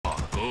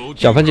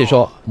小凡解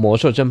说魔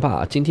兽争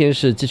霸，今天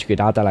是继续给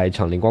大家带来一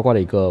场林呱呱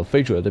的一个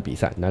非主流的比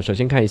赛。那首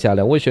先看一下，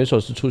两位选手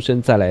是出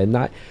生在了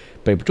NI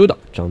北部诸岛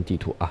这张地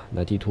图啊。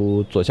那地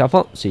图左下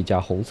方是一家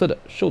红色的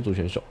兽族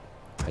选手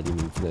，ID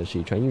名字呢是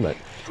一串英文。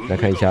来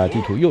看一下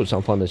地图右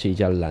上方呢是一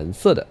家蓝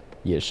色的，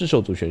也是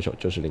兽族选手，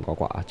就是林呱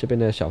呱啊。这边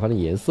呢小凡的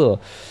颜色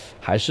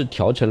还是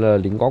调成了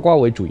林呱呱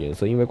为主颜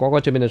色，因为呱呱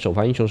这边的首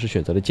发英雄是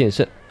选择了剑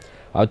圣。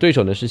 而对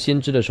手呢是先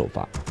知的首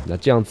发，那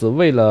这样子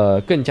为了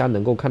更加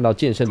能够看到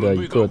剑圣的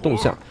一个动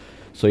向，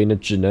所以呢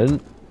只能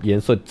颜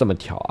色这么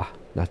调啊。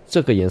那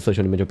这个颜色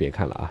兄弟们就别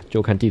看了啊，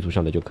就看地图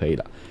上的就可以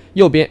了。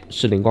右边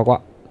是林呱呱，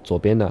左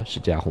边呢是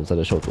这家红色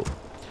的兽族。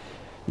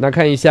那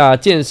看一下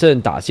剑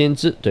圣打先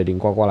知，对林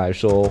呱呱来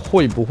说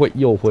会不会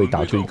又会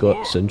打出一个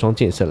神装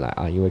剑圣来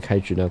啊？因为开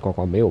局呢呱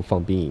呱没有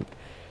放兵营，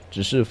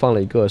只是放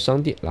了一个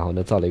商店，然后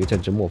呢造了一个战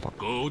争磨坊。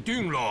搞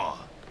定了。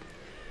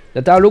 那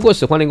大家如果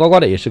喜欢林呱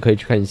呱的，也是可以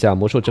去看一下《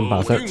魔兽争霸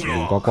3》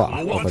林呱呱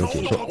呱呱的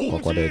解说，呱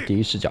呱的第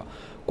一视角，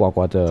呱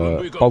呱的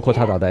包括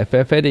他打的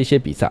FFA 的一些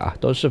比赛啊，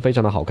都是非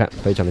常的好看，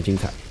非常的精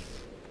彩。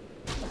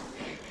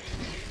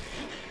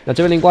那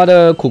这边林呱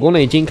的苦工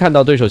呢，已经看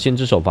到对手先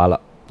知首发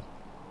了，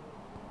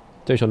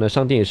对手呢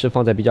商店也是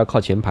放在比较靠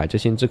前排，这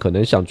先知可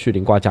能想去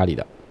林呱家里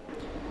的，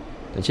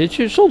那其实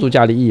去兽族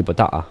家里意义不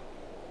大啊。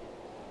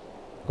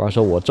呱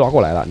说：“我抓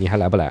过来了，你还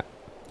来不来？”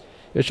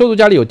 兽族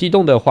家里有地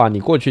洞的话，你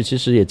过去其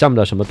实也占不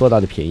到什么多大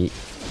的便宜。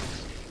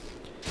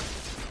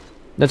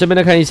那这边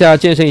呢，看一下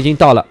剑圣已经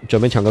到了，准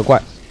备抢个怪。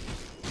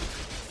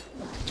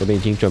这边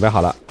已经准备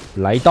好了，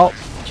来刀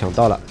抢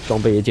到了，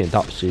装备也捡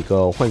到，是一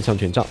个幻象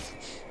权杖。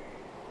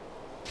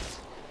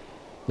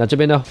那这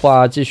边的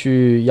话，继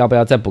续要不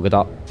要再补个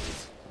刀？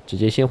直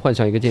接先换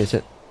上一个剑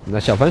圣。那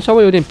小凡稍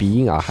微有点鼻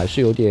音啊，还是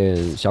有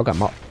点小感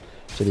冒。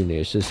这里呢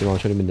也是希望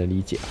兄弟们能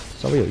理解啊，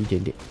稍微有一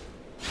点点。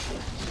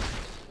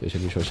 有兄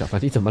弟说：“小凡，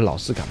你怎么老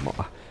是感冒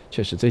啊？”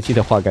确实，最近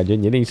的话，感觉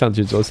年龄上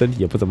去之后，身体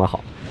也不怎么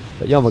好，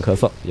要么咳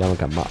嗽，要么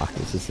感冒啊。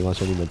也是希望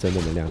兄弟们真的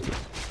能谅解，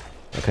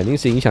肯定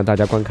是影响大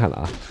家观看了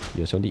啊。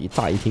有兄弟一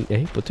乍一听，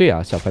哎，不对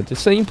啊，小凡这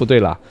声音不对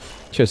了，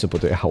确实不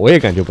对啊，我也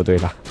感觉不对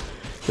了。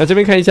那这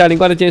边看一下林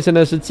呱的剑圣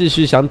呢，是继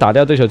续想打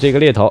掉对手这个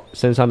猎头，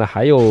身上呢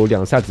还有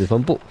2下子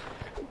分布，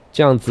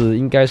这样子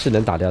应该是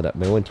能打掉的，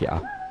没问题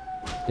啊。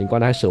林呱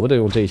呢还舍不得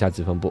用这一下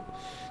子分布，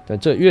但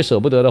这越舍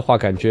不得的话，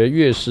感觉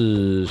越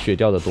是血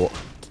掉的多。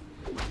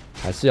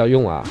 还是要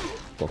用啊！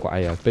呱呱，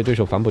哎呀，被对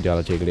手反补掉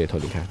了这个猎头，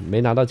你看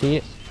没拿到经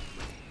验，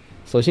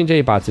索性这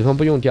一把疾风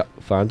不用掉，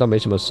反而倒没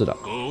什么事了。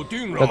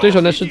那对手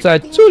呢是在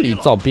这里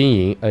造兵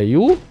营，哎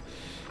呦，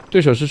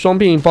对手是双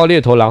兵营爆猎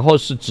头，然后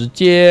是直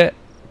接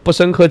不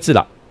升科技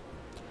了，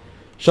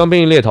双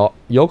兵营猎头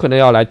有可能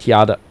要来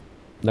TR 的。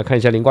那看一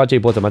下林呱这一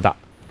波怎么打？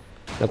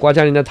那瓜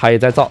家林的塔也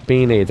在造，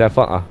兵营呢也在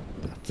放啊，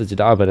自己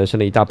的2本呢剩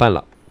了一大半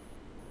了。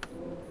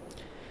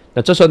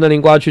 那这时候呢，林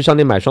呱去商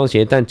店买双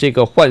鞋，但这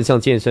个幻象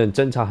剑圣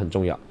侦查很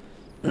重要，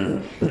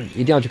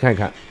一定要去看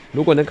看，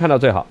如果能看到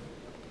最好。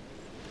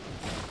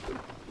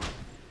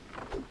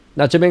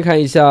那这边看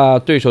一下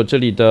对手这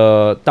里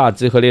的大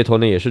鸡和猎头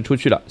呢，也是出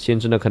去了，先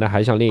知呢可能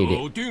还想练一练。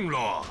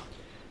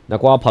那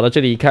呱跑到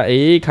这里一看，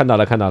哎，看到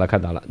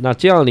了。那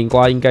这样林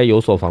呱应该有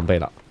所防备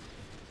了。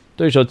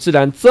对手既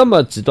然这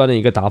么极端的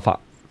一个打法，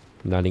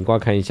那林呱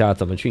看一下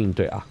怎么去应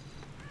对啊。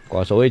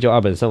呱守卫就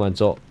2本升完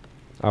之后。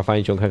 2发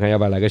英雄看看要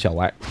不要来个小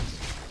歪。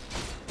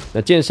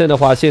那剑圣的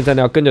话，现在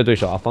呢要跟着对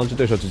手啊，防止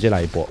对手直接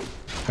来一波，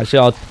还是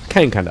要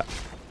看一看的。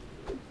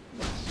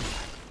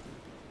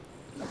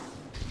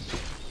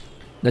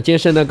那剑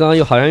圣呢，刚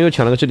刚好像又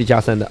抢了个这里加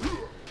3的，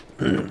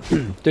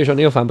对手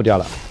呢又反补掉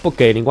了，不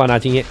给林呱拿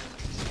经验。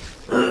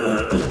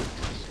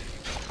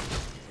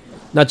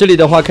那这里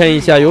的话，看一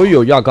下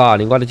有药膏啊，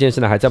林呱的剑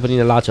圣呢还在不停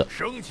的拉扯，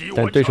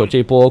但对手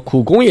这波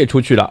苦攻也出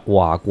去了，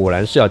哇，果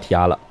然是要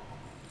TR 了。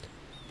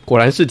 果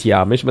然是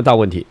TR，没什么大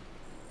问题。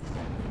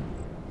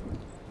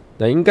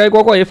那应该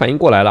呱呱也反应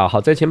过来了，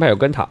好在前排有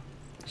跟塔，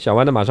小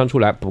弯的马上出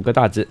来补个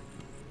大鸡。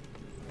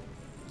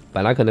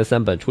本来可能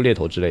3本出猎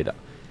头之类的，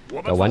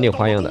要玩点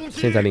花样的。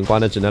现在林呱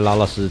呢只能老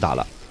老实实打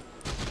了。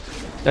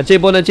那这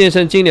波呢剑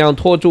圣尽量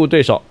拖住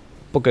对手，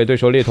不给对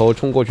手猎头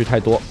冲过去太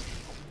多，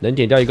能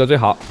点掉一个最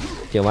好。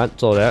点完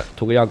走人，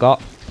涂个药膏，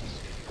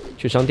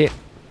去商店。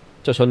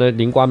这时候呢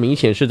林呱明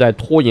显是在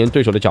拖延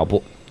对手的脚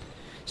步。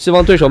 希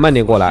望对手慢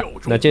点过来。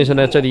那剑圣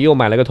呢？这里又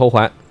买了个头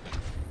环。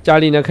家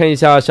里呢，看一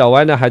下小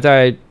歪呢还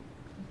在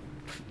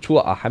出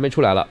啊，还没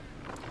出来了。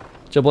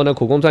这波呢，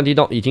苦工钻地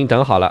洞已经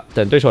等好了，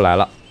等对手来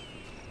了。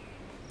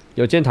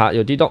有箭塔，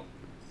有地洞。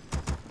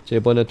这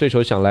波呢，对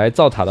手想来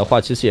造塔的话，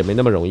其实也没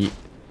那么容易。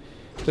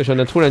对手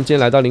呢，突然间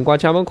来到林呱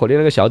家门口练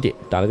了个小点，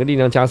打了个力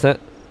量加3。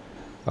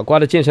啊，呱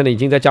的剑圣呢已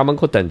经在家门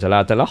口等着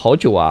了，等了好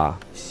久啊。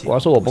呱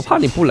说我不怕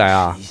你不来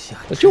啊，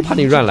就怕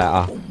你乱来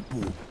啊。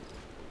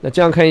 那这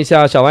样看一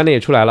下，小歪呢也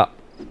出来了。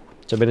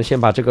这边呢，先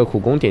把这个苦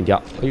工点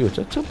掉。哎呦，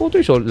这波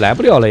对手来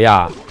不了了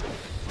呀！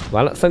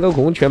完了，3个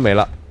苦工全没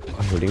了。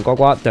哎呦，林呱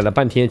呱等了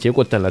半天，结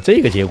果等了这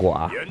个结果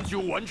啊！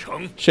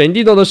水泥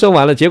地洞都升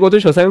完了，结果对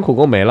手3个苦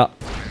工没了。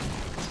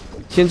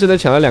先知呢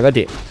抢了2个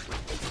点。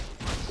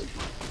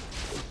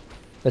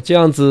那这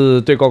样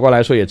子对呱呱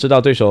来说也知道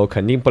对手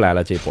肯定不来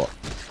了这一波。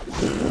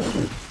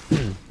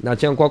那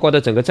这样呱呱的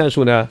整个战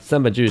术呢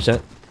，3本继续升。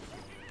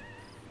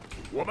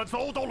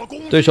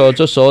对手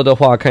这时候的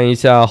话，看一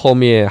下后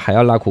面还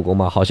要拉苦攻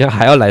吗？好像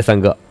还要来3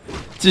个，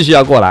继续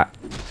要过来。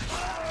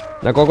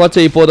那呱呱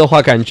这一波的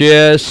话，感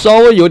觉稍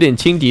微有点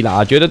轻敌了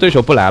啊，觉得对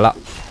手不来了。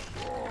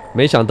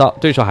没想到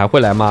对手还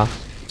会来吗？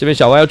这边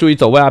小歪要注意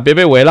走位啊，别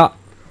被围了。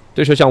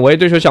对手想围，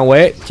对手想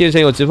围，剑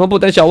圣有疾风步，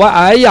但小歪，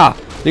哎呀，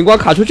灵光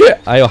卡出去，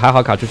哎呦，还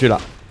好卡出去了。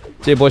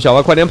这波小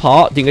歪快点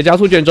跑，顶个加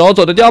速卷轴，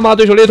走得掉吗？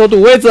对手猎头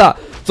堵位子，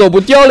走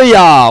不掉了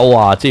呀！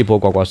哇，这波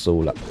呱呱失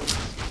误了。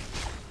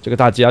这个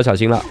大吉要小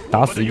心了，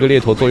打死一个猎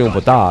头作用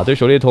不大，对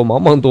手猎头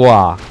茫茫多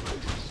啊。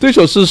对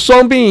手是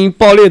双兵营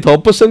爆猎头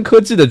不升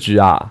科技的局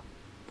啊。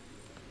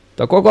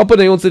但呱呱不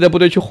能用自己的部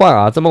队去换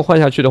啊，这么换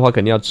下去的话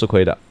肯定要吃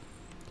亏的。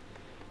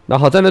那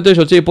好在呢，对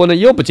手这一波呢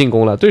又不进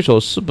攻了，对手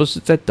是不是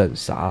在等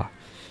啥？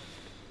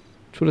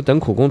除了等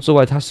苦攻之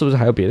外，他是不是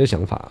还有别的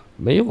想法？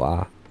没有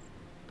啊，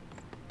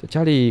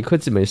家里科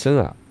技没升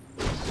啊。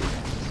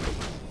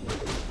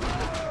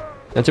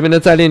那这边呢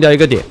再练掉一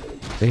个点，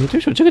哎，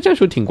对手这个战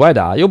术挺怪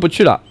的啊，又不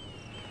去了。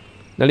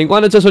那灵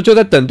光呢这时候就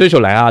在等对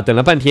手来啊，等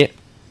了半天，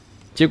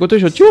结果对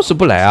手就是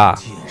不来啊，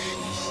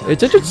哎，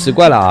这就奇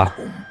怪了啊。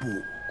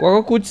呱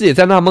呱估计也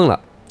在纳闷了，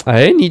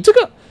哎，你这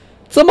个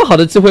这么好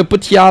的机会不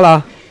TR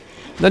了，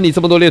那你这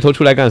么多猎头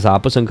出来干啥？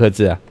不升科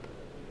技？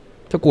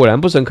他果然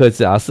不升科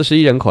技啊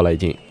，41人口了已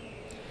经。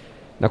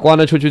那呱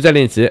呢出去再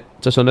练级，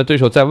这时候呢对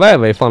手在外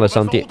围放了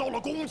商店。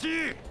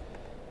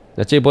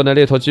那这波呢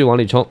猎头继续往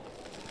里冲，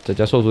这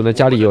家兽族呢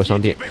家里也有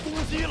商店，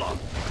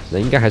那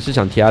应该还是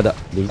想 TR 的。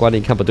灵瓜呢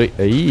一看不对，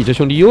哎，这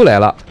兄弟又来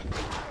了。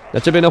那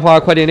这边的话，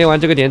快点练完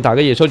这个点，打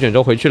个野兽卷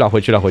轴回去了。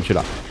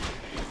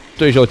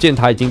对手箭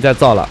塔已经在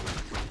造了。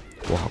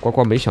哇，呱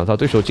呱没想到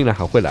对手竟然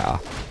还会来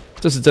啊，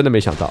这是真的没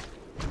想到。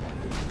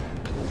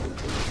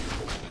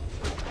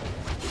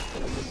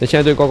那现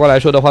在对呱呱来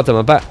说的话怎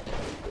么办？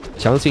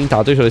强行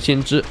打对手的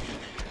先知，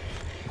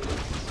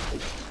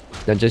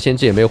但这先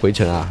知也没有回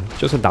城啊，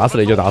就算打死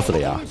了也就打死了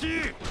呀。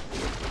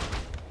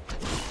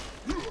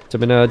这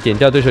边呢点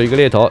掉对手一个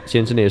猎头，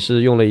先知呢也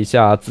是用了一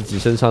下自己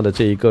身上的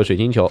这一个水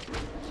晶球，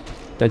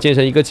但剑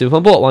神一个起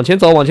风步往前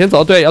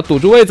走，对，要堵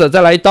住位子，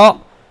再来一刀，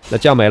那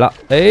这样没了，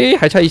哎，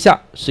还差一下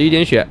，11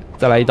点血，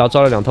再来一刀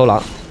招了2头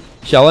狼。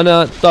小温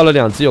呢到了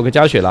2级有个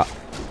加血了，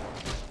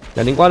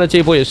那灵瓜呢这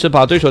一波也是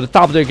把对手的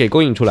大部队给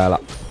勾引出来了。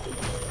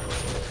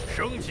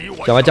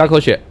小歪加口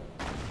血，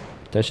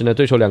但是呢，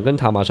对手2根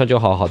塔马上就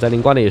好，好在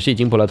灵瓜呢也是已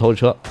经补了头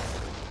车。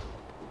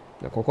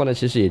那呱呱呢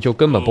其实也就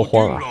根本不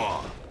慌啊，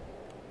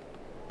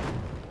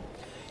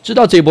知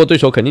道这一波对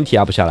手肯定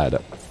TR不下来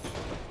的，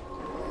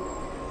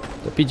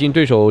毕竟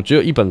对手只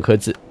有1本科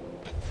技。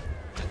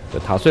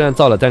塔虽然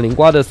造了，但灵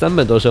瓜的3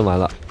本都升完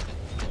了。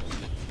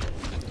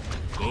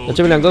那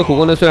这边2个苦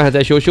攻呢虽然还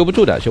在修不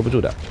住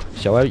的，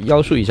小歪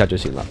妖术一下就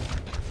行了。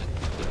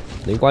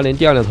灵瓜连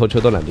第2辆头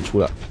车都懒得出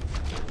了。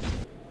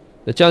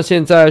那这样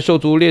现在兽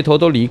族猎头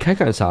都离开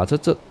干啥？这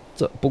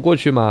不过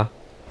去吗？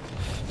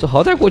这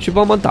好歹过去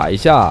帮忙打一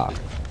下。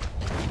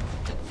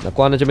那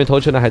瓜呢这边头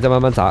车呢还在慢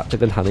慢砸，这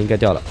根塔呢应该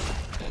掉了。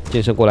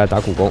剑圣过来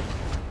打苦攻。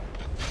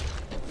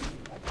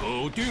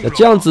那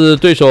这样子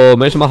对手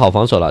没什么好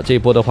防守了，这一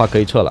波的话可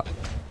以撤了。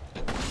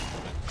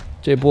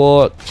这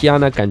波 TR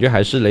呢感觉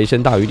还是雷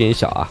声大雨点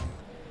小啊。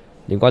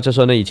灵瓜这时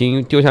候呢已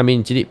经丢下迷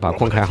你基地，把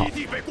矿开好。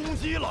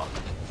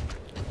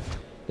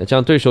那这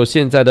样对手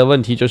现在的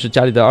问题就是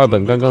家里的2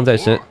本刚刚在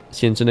升，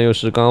先知呢又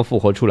是刚刚复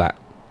活出来，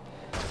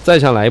再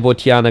想来一波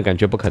TR 呢感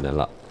觉不可能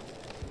了。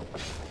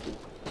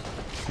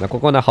那呱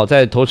呱呢好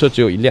在头车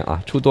只有1辆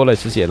啊，出多了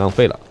其实也浪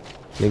费了。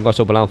灵瓜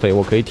说不浪费，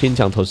我可以天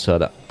墙投车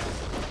的。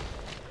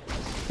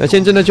那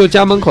先知呢就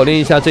家门口练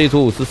一下这一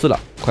组544了，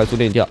快速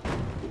练掉。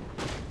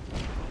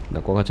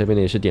那呱呱这边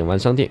呢也是点完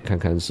商店，看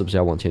看是不是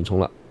要往前冲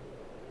了。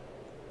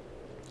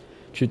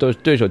去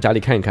对手家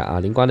里看一看啊，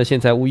灵瓜呢现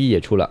在巫医也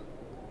出了。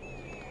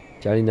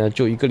家里呢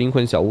就一个灵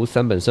魂小屋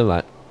3本升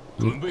完，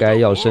应该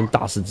要升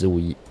大4级巫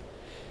医。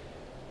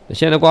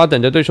现在呱呱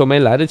等着对手没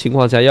来的情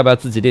况下，要不要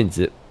自己练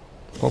级？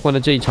呱呱呢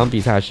这一场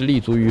比赛还是立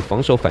足于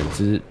防守反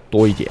击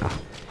多一点啊，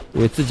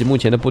因为自己目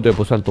前的部队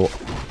不算多，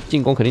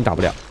进攻肯定打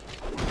不了。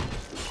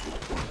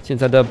现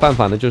在的办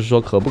法呢就是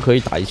说可不可以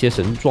打一些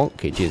神装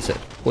给剑圣，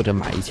或者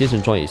买一些神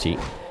装也行，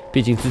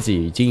毕竟自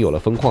己已经有了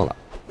分矿了。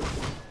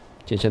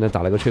剑圣呢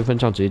打了个吹风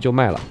仗直接就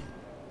卖了。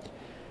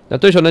那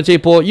对手呢这一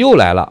波又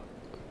来了。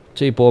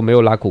这一波没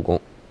有拉苦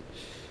攻，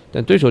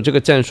但对手这个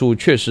战术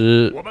确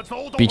实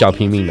比较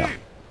拼命的，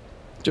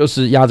就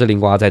是压着灵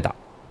瓜在打。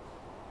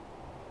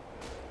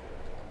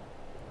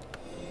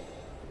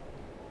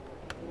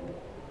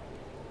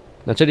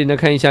那这里呢，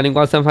看一下灵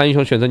瓜3发英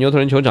雄选择牛头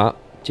人酋长，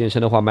剑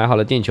圣的话买好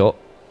了电球。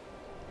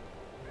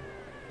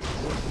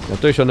那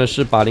对手呢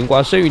是把灵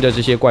瓜剩余的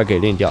这些怪给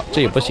练掉，这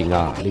也不行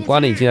啊！灵瓜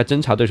呢已经在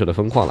侦查对手的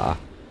分矿了啊。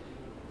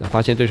那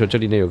发现对手这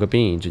里呢有个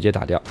边影，直接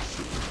打掉。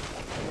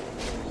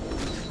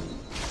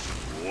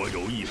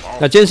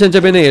那剑圣这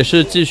边呢也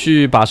是继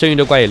续把剩余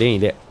的怪也练一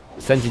练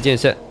，3级剑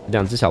圣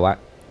，2只小歪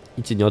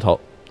，1级牛头。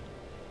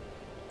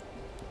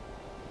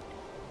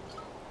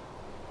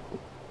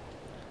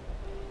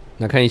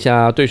那看一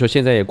下对手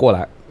现在也过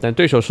来，但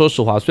对手说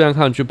实话，虽然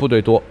看上去部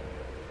队多，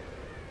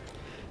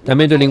但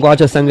面对林瓜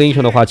这3个英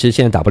雄的话，其实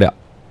现在打不了。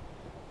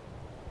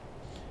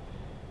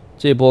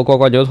这一波呱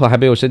呱牛头还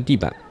没有升地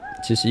板，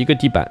其实一个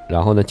地板，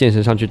然后呢剑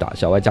圣上去打，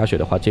小歪加血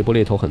的话，这波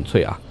猎头很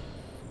脆啊。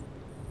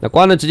那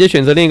瓜呢直接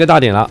选择练一个大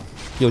点了，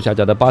右下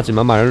角的8级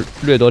满人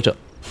掠夺者，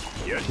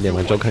练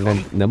完之后看看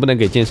能不能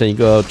给剑圣一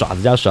个爪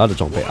子加12的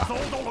装备啊。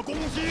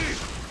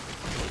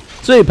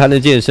这一盘的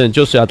剑圣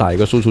就是要打一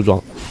个输出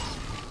装，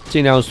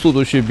尽量速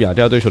度去秒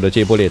掉对手的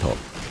这一波猎头。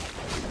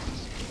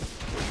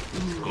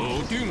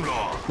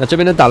那这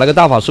边呢打了个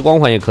大法师光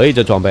环也可以，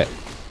这装备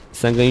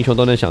3个英雄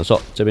都能享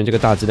受。这边这个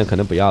大技能可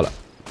能不要了，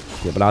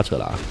也不拉扯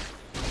了啊。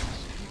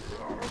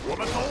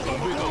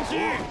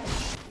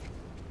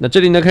那这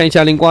里呢看一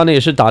下林瓜呢也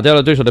是打掉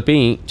了对手的兵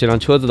营，这辆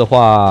车子的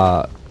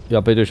话要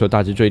被对手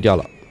大击追掉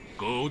了。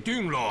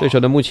对手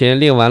呢目前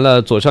练完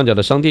了左上角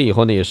的商店以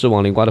后呢，也是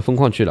往林瓜的分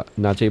矿去了。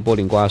那这一波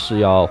林瓜是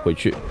要回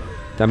去，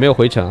但没有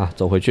回城啊，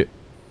走回去。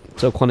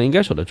这矿呢应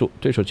该守得住，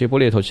对手这波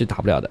猎头其实打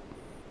不了的。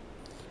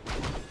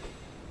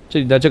这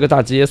里的这个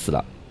大鸡也死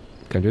了，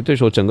感觉对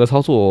手整个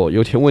操作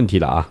有点问题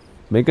了啊，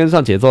没跟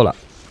上节奏了。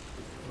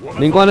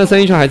林瓜呢3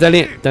英雄还在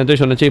练，但对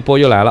手呢这一波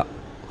又来了，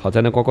好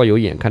在呢呱呱有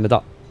眼看得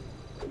到。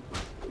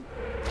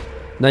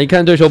那一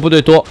看对手部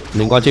队多，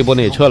林瓜这波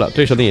呢也撤了，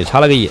对手呢也插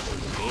了个野，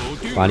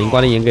把林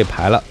瓜的眼给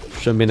排了，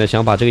顺便呢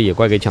想把这个野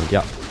怪给抢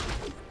掉。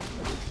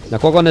那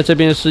呱呱呢这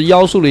边是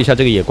妖术了一下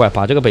这个野怪，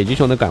把这个北极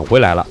熊呢赶回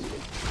来了，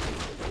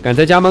赶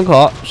在家门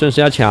口，顺势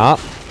要抢。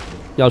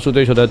妖术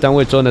对手的单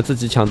位之后呢，自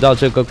己抢到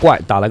这个怪，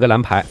打了个蓝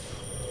牌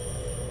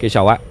给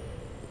小歪。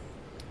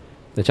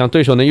那这样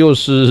对手呢又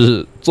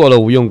是做了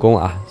无用功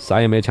啊，啥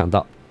也没抢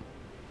到。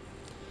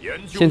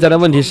现在的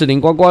问题是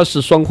林呱呱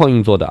是双矿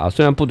运作的啊，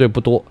虽然部队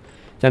不多，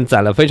但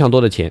攒了非常多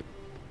的钱，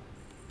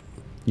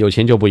有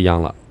钱就不一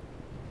样了。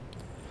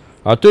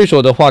而对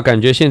手的话，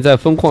感觉现在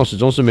分矿始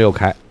终是没有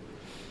开。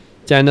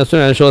既然呢，虽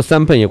然说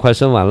3盆也快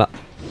升完了，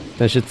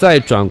但是再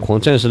转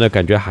狂战士呢，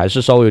感觉还是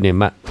稍微有点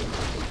慢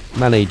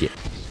了一点。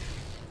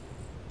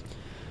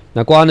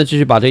那瓜呢继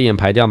续把这眼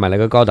排掉，买了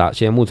个高达，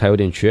现在木材有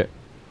点缺，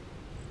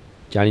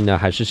家里呢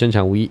还是生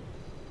产无益。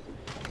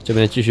这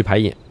边继续排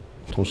眼，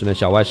同时呢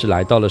小歪是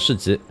来到了市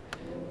集，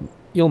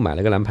又买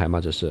了个蓝牌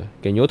嘛，这是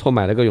给牛头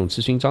买了个勇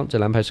气勋章，这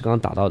蓝牌是刚刚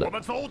打到的。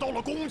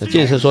那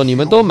剑圣说你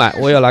们都买，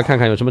我也要来看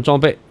看有什么装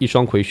备，一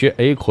双葵靴，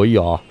哎可以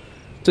哦。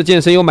这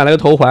剑圣又买了个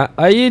头环，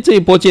哎这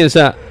一波剑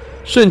圣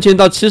瞬间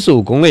到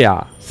75攻了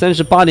呀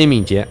，38点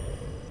敏捷，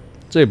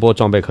这一波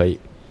装备可以。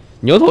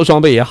牛头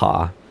装备也好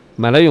啊，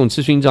买了勇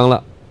气勋章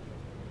了。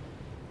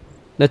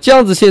那这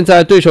样子，现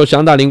在对手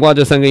想打林瓜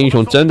这3个英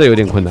雄真的有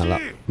点困难了，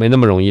没那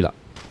么容易了。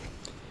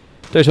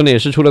对手呢也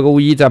是出了个巫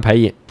医在排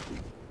眼，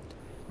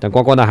但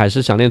呱呱呢还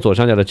是想练左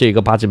上角的这一个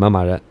8级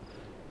马人。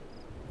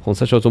红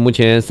色手组目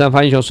前3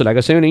发英雄是来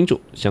个深渊领主，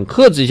想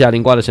克制一下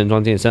林瓜的神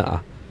装剑圣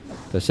啊。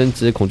的升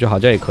级恐惧好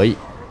教也可以，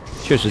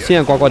确实现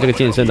在呱呱这个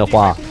剑圣的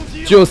话，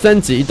只有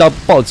3级，一到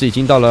暴击已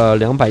经到了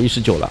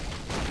219了。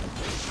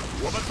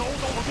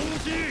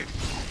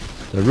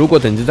如果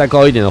等级再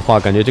高一点的话，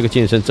感觉这个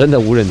剑圣真的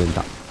无人能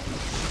打。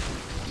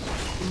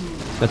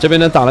那这边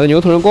呢打了个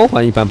牛头人光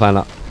环一般般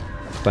了，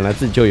本来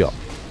自己就有。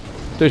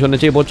对手呢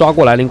这波抓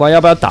过来，林瓜要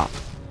不要打？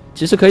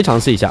其实可以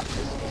尝试一下。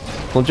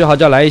恐惧嚎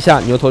叫来一下，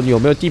牛头有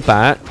没有地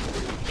板？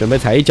准备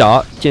踩一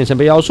脚，剑圣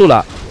被妖术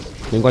了。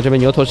林瓜这边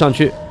牛头上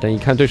去，但一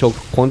看对手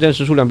狂战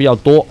士数量比较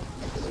多，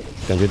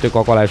感觉对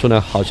呱呱来说呢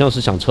好像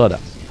是想撤的，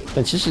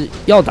但其实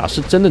要打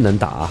是真的能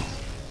打啊。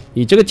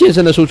以这个剑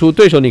圣的输出，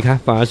对手你看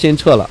反而先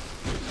撤了，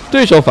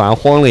对手反而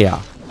慌了呀，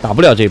打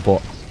不了这一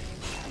波。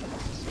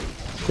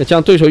那这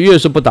样对手越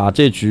是不打，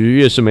这局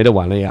越是没得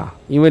玩了呀，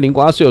因为林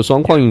瓜是有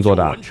双矿运作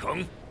的，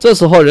这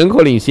时候人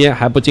口领先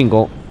还不进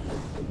攻，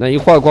那一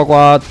会儿呱呱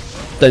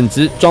等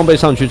级装备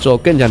上去之后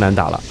更加难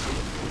打了。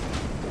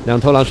2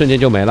头狼瞬间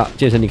就没了，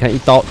剑圣你看一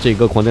刀，这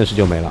个狂战士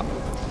就没了。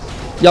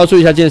要注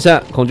意一下剑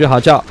圣，恐惧嚎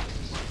叫。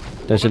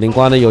但是林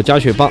瓜呢有加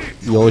血棒，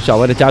有小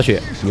歪的加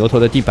血，牛头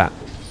的地板，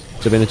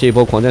这边的这一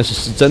波狂战士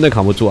是真的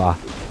扛不住啊。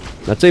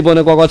那这一波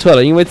呢呱呱撤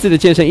了，因为自己的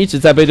剑圣一直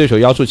在被对手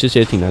妖术，其实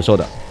也挺难受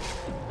的，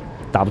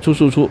打不出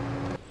输出，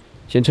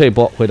先撤一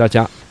波回到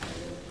家。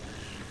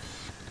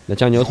那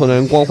这样牛头的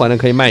人光环呢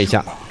可以卖一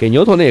下，给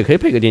牛头呢也可以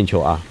配个电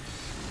球啊。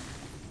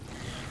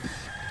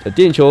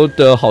电球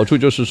的好处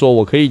就是说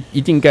我可以一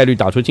定概率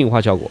打出净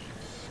化效果，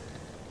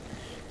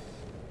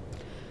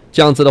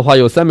这样子的话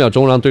有3秒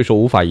钟让对手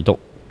无法移动，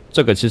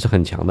这个其实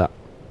很强的。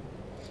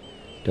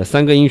这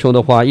3个英雄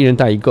的话，一人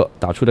带1个，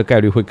打出的概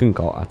率会更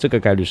高啊，这个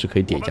概率是可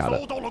以叠加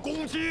的。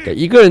对，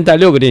一个人带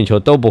6个电球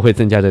都不会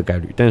增加这个概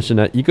率，但是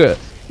呢，一个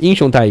英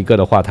雄带1个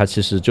的话，它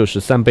其实就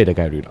是3倍的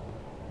概率了。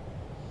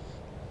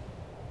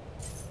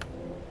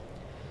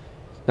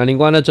那林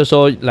瓜呢，这时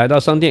候来到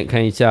商店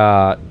看一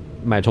下。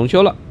买重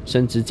修了，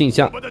升级镜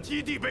像，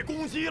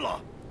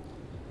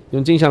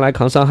用镜像来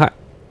扛伤害。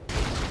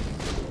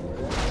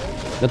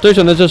那对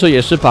手呢，这时候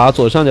也是把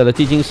左上角的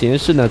地精实验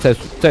室呢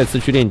再次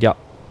去练掉。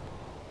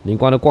林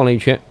瓜呢逛了一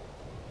圈，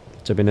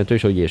这边的对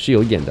手也是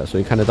有眼的，所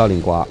以看得到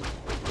林瓜。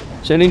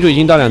深渊领主已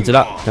经到2级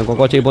了，但呱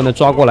呱这一波呢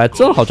抓过来，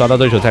正好抓到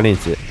对手3连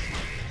击。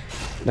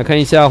那看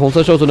一下红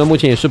色兽族呢，目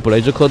前也是补了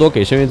一只科多，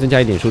给深渊增加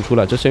1点输出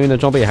了。这深渊的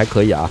装备也还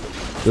可以啊，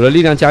有了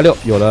力量+6，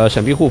有了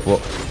闪避护符，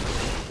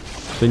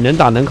所以能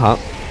打能扛。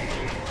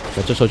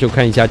那这时候就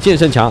看一下剑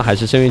圣强还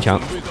是深渊强。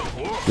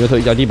牛头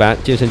一脚地板，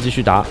剑圣继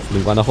续打，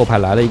灵光的后排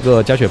来了一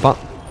个加血棒。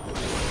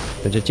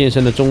但这剑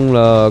圣呢中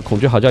了恐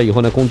惧嚎叫以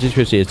后呢，攻击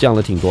确实也降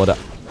了挺多的，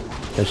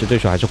但是对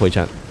手还是回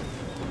城，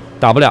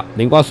打不了。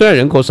灵光虽然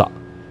人口少，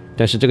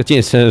但是这个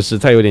剑圣实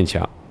在有点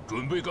强。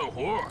准备干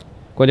活。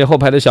关键后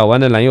排的小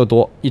弯的蓝又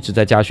多，一直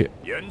在加血。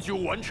研究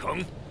完成。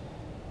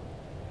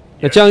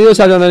那这样右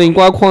下角的灵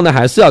瓜矿呢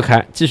还是要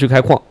开，继续开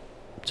矿。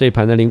这一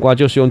盘的灵瓜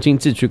就是用经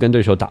济去跟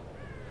对手打，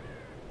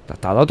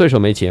打到对手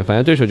没钱，反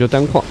正对手就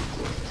单矿。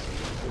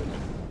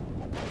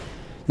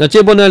那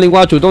这波呢，灵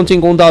瓜主动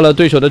进攻到了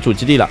对手的主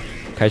基地了，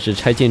开始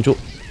拆建筑。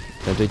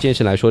但对剑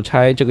圣来说，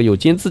拆这个有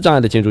尖刺障碍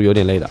的建筑有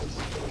点累的。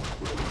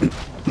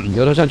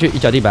牛头上去一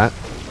脚地板，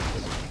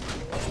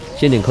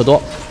先点科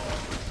多。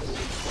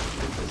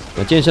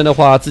那剑圣的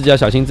话，自己要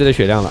小心自己的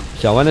血量了。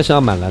小弯的身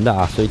上满蓝的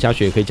啊，所以加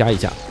血也可以加一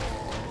下。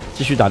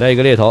继续打掉一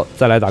个猎头，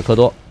再来打科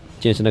多。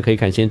剑圣的可以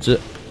砍先知，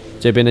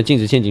这边的禁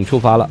止陷阱触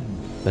发了。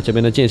那这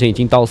边的剑圣已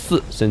经到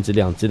4，升级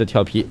2级的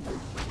跳劈。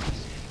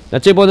那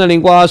这波的灵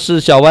瓜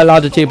是小歪拉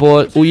着这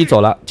波巫医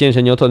走了，剑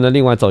神牛头呢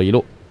另外走一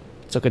路。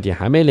这个点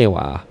还没练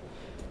完啊，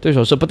对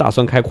手是不打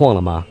算开矿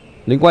了吗？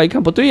灵瓜一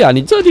看不对呀，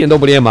你这点都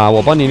不练吗？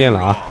我帮你练了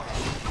啊，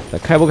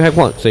开不开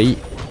矿随意，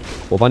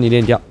我帮你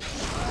练掉。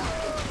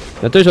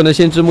那对手的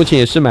先知目前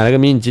也是买了个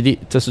迷你基地，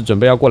这是准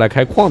备要过来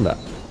开矿的。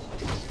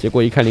结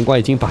果一看灵瓜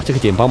已经把这个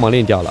点帮忙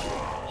练掉了，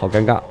好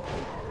尴尬。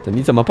这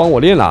你怎么帮我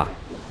练啦？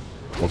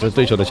这是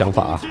对手的想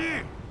法啊。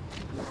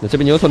那这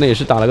边牛头呢也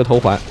是打了个头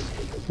环，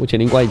目前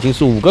灵瓜已经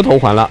是5个头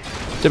环了。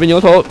这边牛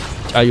头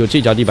有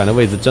这脚地板的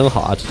位置真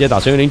好啊，直接打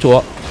深渊领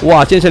主。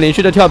哇，剑圣连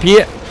续的跳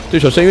劈，对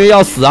手深渊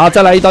要死啊！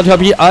再来一刀跳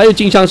劈，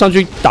镜像上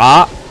去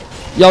打，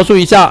妖术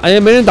一下，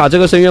没人打这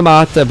个深渊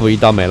吗？再补一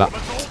刀没了。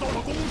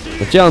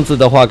这样子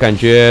的话，感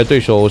觉对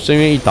手深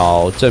渊一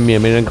倒，正面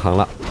没人扛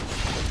了。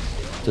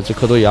这只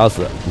科多也要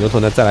死，牛头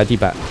呢再来地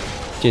板，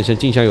剑圣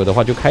镜像有的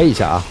话就开一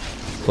下啊，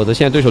否则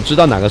现在对手知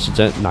道哪个是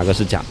真，哪个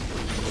是假。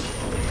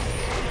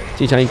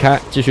镜像一开，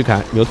继续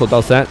砍，牛头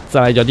到3，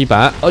再来一脚地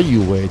板。哎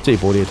呦喂，这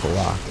波猎头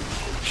啊，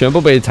全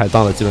部被踩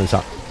到了，基本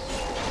上。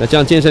那这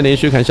样剑圣连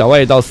续砍，小外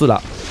也到4了。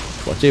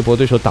哇，这波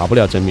对手打不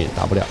了正面，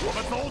打不了，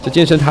这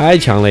剑圣太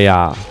强了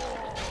呀！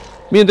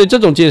面对这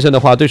种剑圣的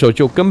话，对手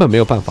就根本没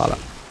有办法了，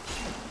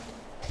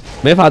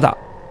没法打。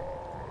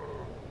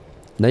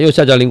那右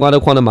下角灵瓜的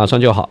矿呢，马上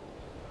就好。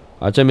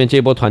而正面这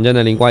波团战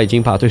的灵瓜已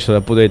经把对手的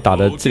部队打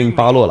得七零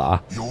八落了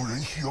啊！有人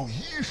需要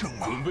医生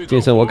吗？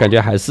剑圣我感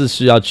觉还是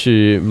需要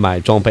去买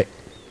装备，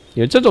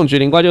因为这种局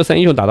灵瓜就3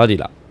英雄打到底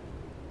了，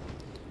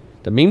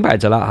明摆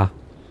着了啊！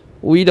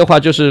无疑的话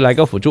就是来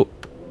个辅助，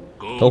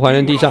头环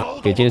扔地上，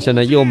给剑圣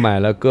呢又买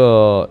了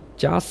个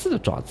+4的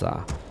爪子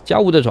啊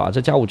，+5的爪，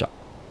这+5爪。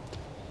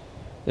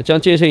那这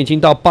样剑圣已经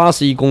到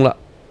81攻了，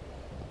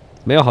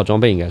没有好装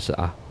备应该是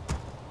啊。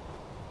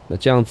那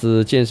这样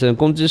子剑圣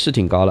攻击是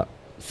挺高了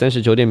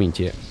，39点敏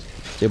捷，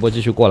这波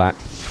继续过来。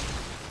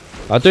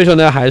而对手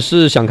呢还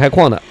是想开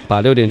矿的，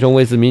把6点钟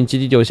位置迷你基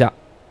地丢下，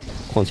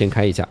矿先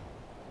开一下。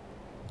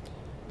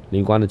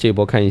灵瓜呢这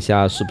波看一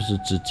下是不是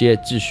直接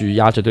继续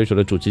压着对手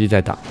的主基地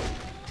再打。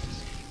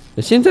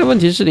现在问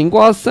题是灵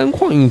瓜3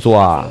矿运作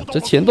啊，这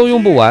钱都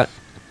用不完。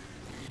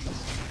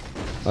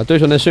对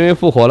手呢深渊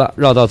复活了，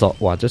绕道走。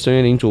哇，这深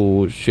渊领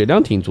主血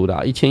量挺足的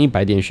啊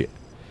，1100点血，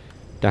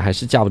但还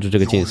是架不住这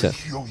个剑圣。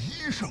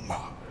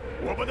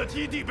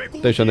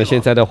对手呢现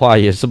在的话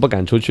也是不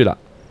敢出去了，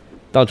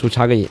到处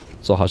插个眼，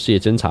做好视野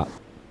侦查。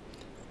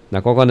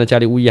那呱呱呢家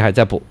里巫医还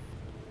在补，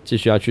继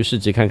续要去市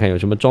集看看有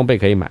什么装备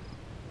可以买。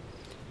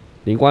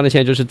灵瓜呢现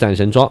在就是攒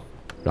神装，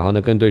然后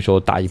呢跟对手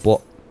打一波。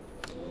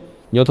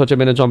牛头这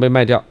边的装备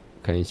卖掉，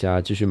看一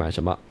下继续买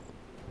什么。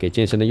给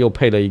剑圣呢又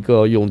配了一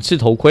个勇气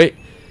头盔，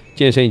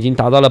剑圣已经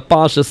达到了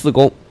84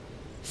攻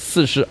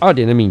，42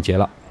点的敏捷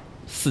了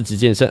，4级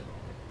剑圣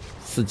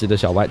，4级的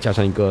小歪加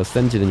上一个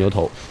3级的牛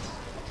头。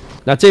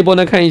那这波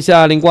呢看一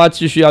下灵瓜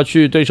继续要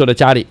去对手的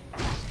家里。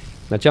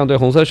那这样对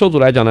红色兽族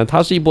来讲呢，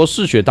他是一波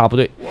嗜血大部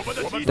队，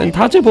但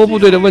他这波部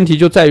队的问题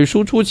就在于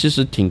输出其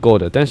实挺够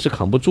的，但是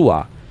扛不住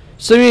啊。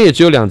深渊也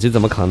只有2级，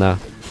怎么扛呢？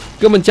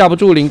根本架不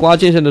住灵瓜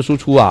剑圣的输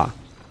出啊。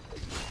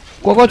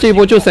呱呱这一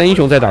波就3英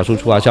雄在打输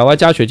出啊，小歪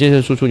加血，剑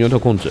圣输出，牛头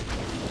控制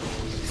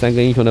，3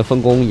个英雄的分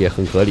工也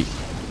很合理。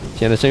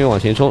现在深渊往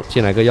前冲，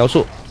进来个妖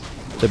术，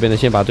这边呢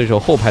先把对手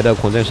后排的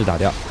狂战士打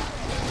掉。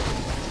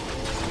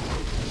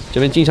这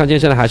边镜像剑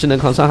圣呢还是能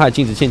抗伤害，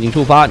禁止陷阱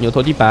触发，牛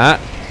头地板，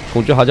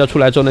恐惧嚎叫出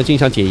来之后呢，镜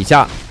像解一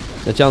下。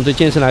那这样对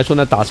剑圣来说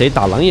呢，打谁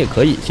打狼也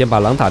可以，先把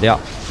狼打掉。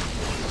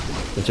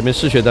那这边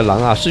嗜血的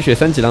狼啊，嗜血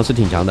3级狼是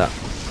挺强的，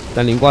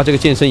但灵瓜这个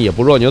剑圣也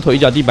不弱，牛头一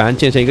脚地板，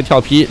剑圣一个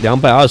跳劈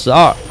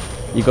，222，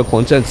一个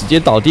狂战直接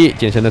倒地，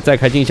剑圣呢再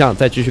开镜像，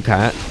再继续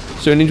砍。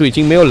深渊领主已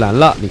经没有蓝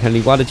了，你看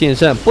灵瓜的剑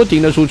圣不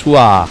停的输出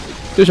啊，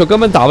对手根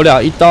本打不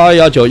了，一刀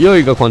219，又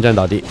一个狂战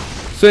倒地。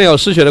虽然有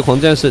嗜血的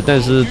狂战士，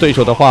但是对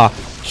手的话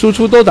输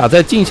出都打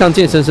在镜像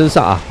剑圣身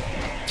上啊，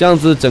这样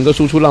子整个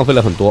输出浪费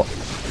了很多。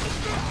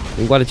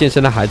灵瓜的剑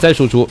圣呢还在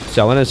输出，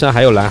小万的身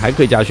还有蓝，还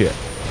可以加血，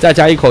再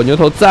加一口牛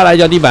头，再来一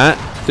脚地板。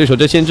对手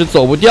这先知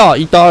走不掉，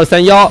一刀231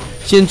妖，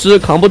先知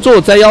扛不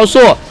住，再妖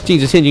硕，禁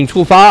止陷阱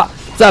触发，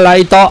再来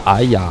一刀，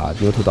哎呀，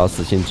牛头倒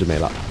死，先知没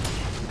了。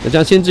那这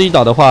样先知一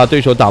倒的话，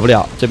对手打不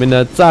了。这边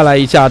呢再来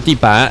一下地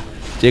板，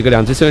这个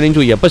2只次元领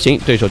主也不行，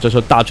对手这时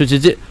候大出奇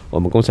迹。我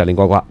们恭喜林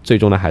呱呱，最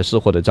终呢还是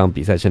获得这场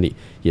比赛胜利，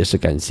也是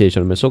感谢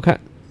兄弟们收看，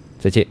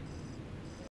再见。